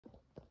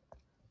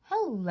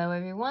Hello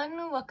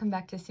everyone, welcome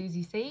back to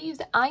Susie Saves.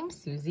 I'm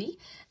Susie,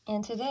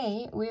 and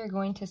today we are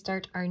going to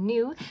start our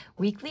new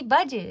weekly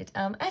budget.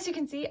 As you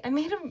can see, I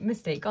made a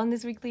mistake on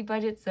this weekly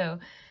budget, so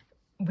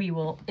we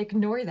will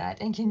ignore that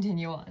and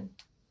continue on.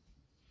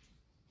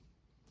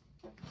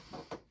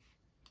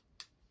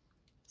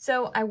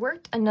 So I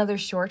worked another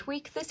short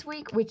week this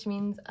week, which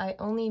means I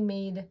only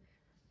made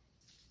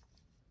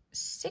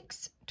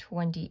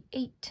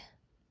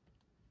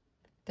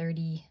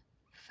 $628.35.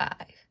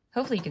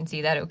 Hopefully you can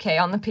see that okay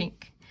on the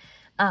pink.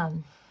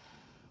 I'm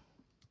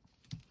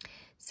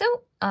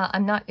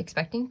not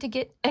expecting to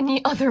get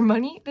any other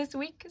money this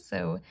week,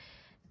 so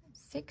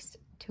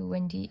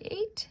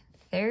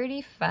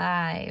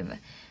 $628.35.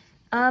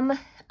 I'm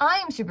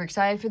super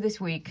excited for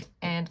this week,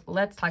 and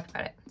let's talk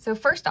about it. So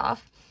first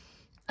off,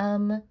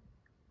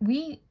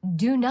 we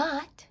do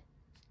not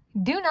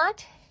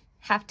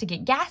have to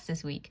get gas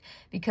this week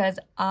because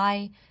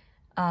I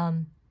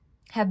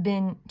have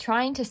been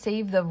trying to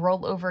save the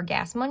rollover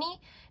gas money,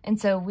 and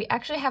so we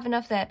actually have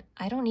enough that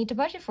I don't need to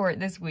budget for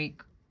it this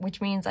week, which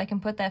means I can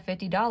put that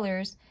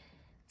 $50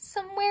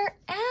 somewhere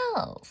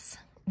else.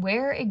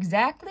 Where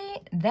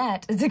exactly?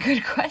 That is a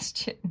good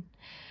question.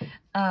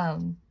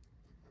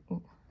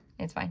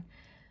 It's fine.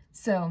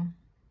 So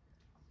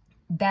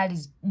that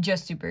is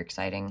just super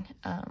exciting.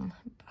 Buffer.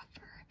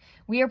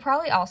 We are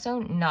probably also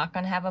not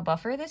going to have a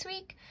buffer this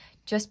week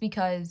just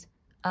because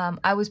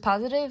I was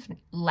positive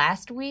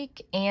last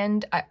week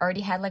and I already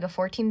had like a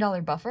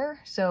 $14 buffer.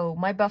 So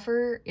my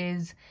buffer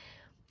is,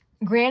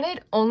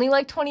 granted, only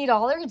like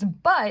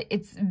 $20, but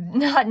it's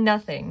not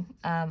nothing.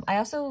 I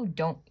also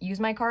don't use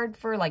my card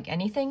for like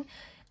anything.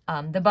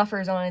 The buffer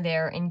is only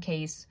there in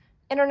case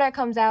internet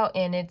comes out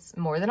and it's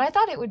more than I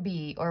thought it would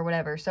be or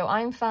whatever. So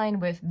I'm fine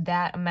with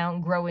that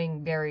amount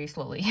growing very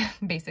slowly,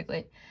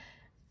 basically.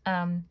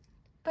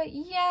 But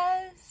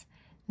yes,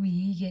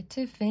 we get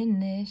to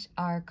finish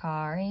our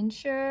car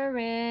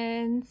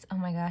insurance. Oh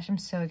my gosh, I'm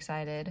so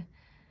excited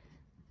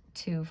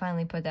to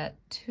finally put that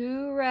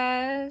to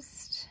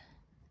rest.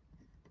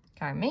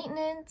 Car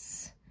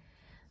maintenance,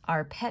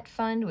 our pet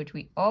fund, which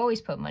we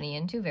always put money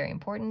into, very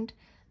important.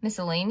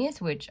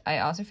 Miscellaneous, which I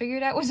also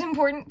figured out was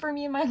important for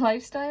me in my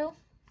lifestyle.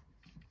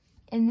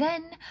 And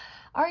then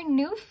our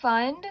new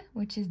fund,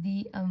 which is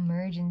the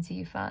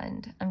emergency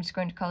fund. I'm just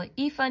going to call it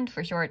E-Fund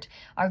for short.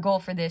 Our goal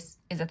for this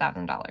is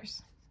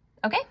 $1,000.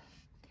 Okay?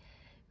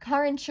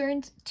 Car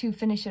insurance, to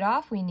finish it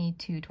off, we need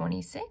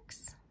 $226.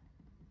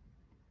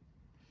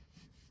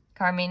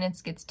 Car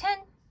maintenance gets 10.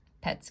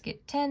 Pets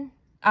get 10.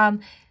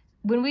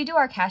 When we do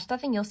our cash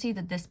stuffing, you'll see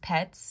that this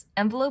pet's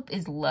envelope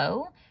is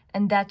low,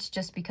 and that's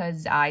just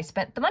because I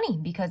spent the money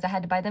because I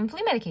had to buy them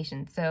flea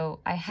medication. So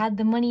I had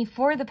the money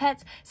for the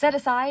pets set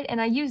aside, and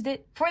I used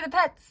it for the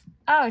pets.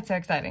 Oh, it's so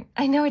exciting.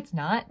 I know it's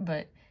not,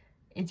 but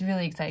it's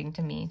really exciting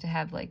to me to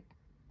have, like,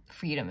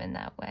 freedom in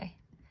that way.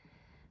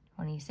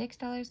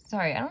 $26.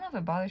 Sorry, I don't know if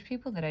it bothers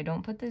people that I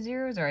don't put the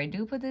zeros or I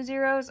do put the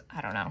zeros.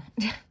 I don't know.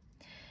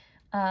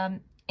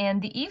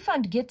 And the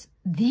E-Fund gets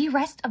the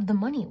rest of the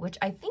money, which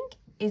I think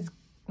is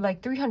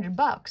like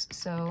 $300.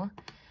 So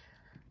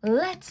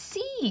let's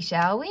see,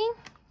 shall we?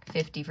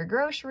 50 for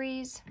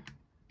groceries,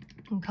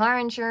 car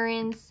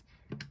insurance,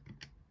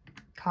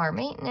 car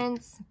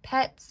maintenance,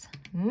 pets,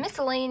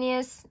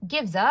 miscellaneous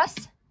gives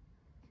us,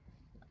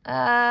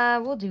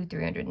 we'll do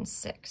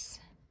 306.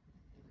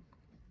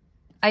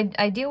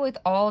 I deal with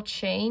all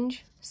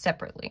change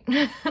separately.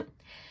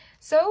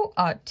 So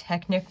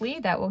technically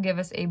that will give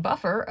us a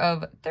buffer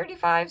of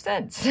 35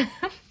 cents,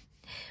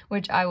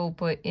 which I will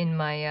put in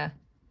my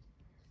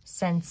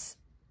cents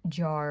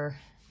jar.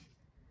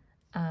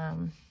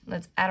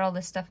 Let's add all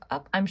this stuff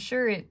up. I'm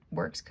sure it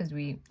works because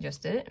we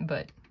just did it,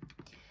 but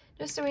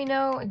just so we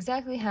know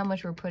exactly how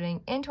much we're putting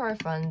into our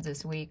funds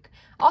this week.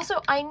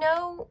 Also, I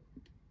know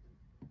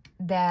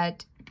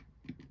that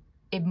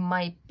it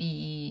might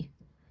be,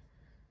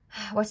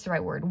 what's the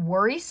right word?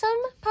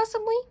 Worrisome,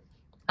 possibly.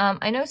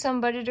 I know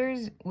some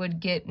budgeters would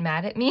get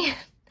mad at me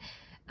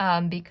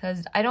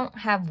because I don't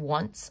have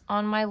wants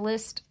on my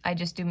list. I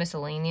just do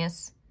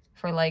miscellaneous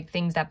for like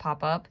things that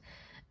pop up.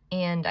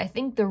 And I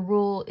think the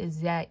rule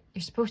is that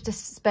you're supposed to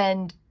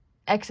spend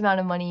X amount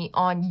of money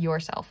on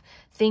yourself,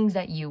 things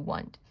that you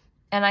want.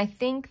 And I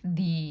think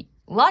the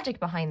logic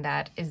behind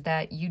that is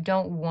that you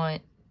don't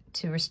want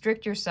to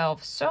restrict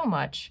yourself so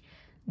much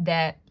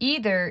that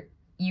either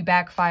you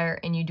backfire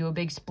and you do a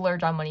big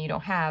splurge on money you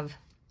don't have,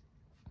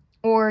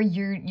 or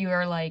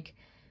you're like,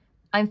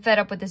 I'm fed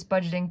up with this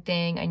budgeting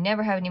thing, I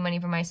never have any money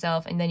for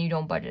myself, and then you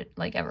don't budget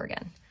like ever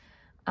again.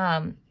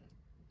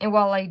 And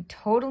while I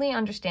totally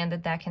understand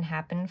that that can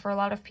happen for a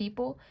lot of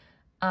people,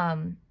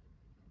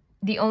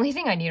 the only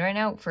thing I need right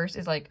now first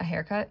is like a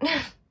haircut.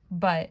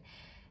 But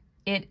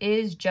it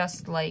is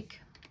just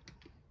like,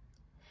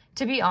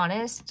 to be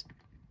honest,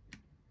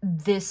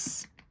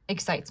 this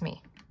excites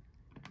me.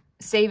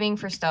 Saving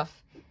for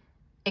stuff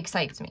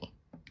excites me.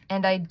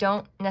 And I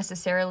don't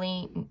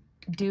necessarily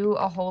do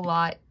a whole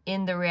lot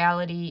in the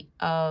reality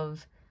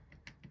of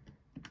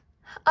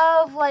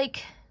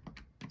like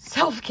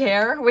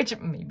self-care, which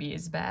maybe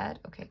is bad.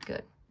 Okay,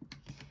 good.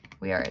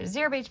 We are a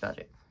zero-based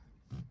budget.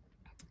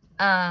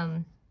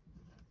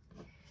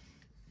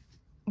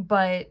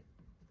 But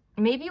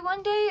maybe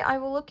one day I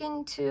will look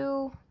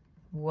into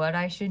what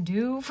I should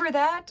do for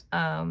that.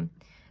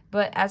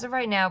 But as of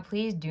right now,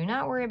 please do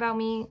not worry about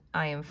me.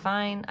 I am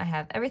fine. I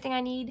have everything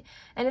I need.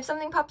 And if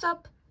something pops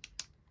up,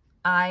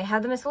 I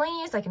have the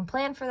miscellaneous. I can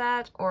plan for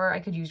that. Or I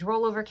could use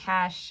rollover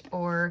cash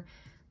or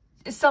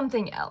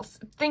something else.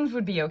 Things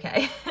would be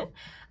okay.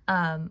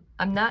 I'm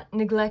not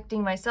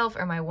neglecting myself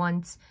or my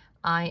wants.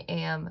 I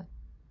am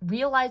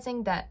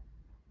realizing that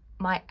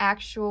my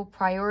actual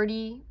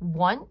priority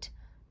want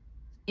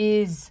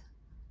is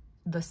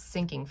the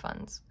sinking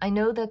funds. I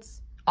know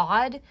that's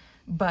odd,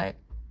 but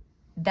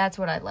that's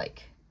what I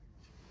like.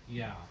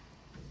 Yeah.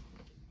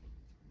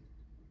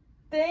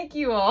 Thank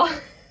you all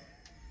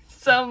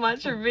so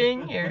much for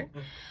being here.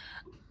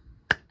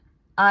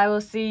 I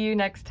will see you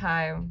next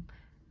time.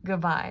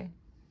 Goodbye.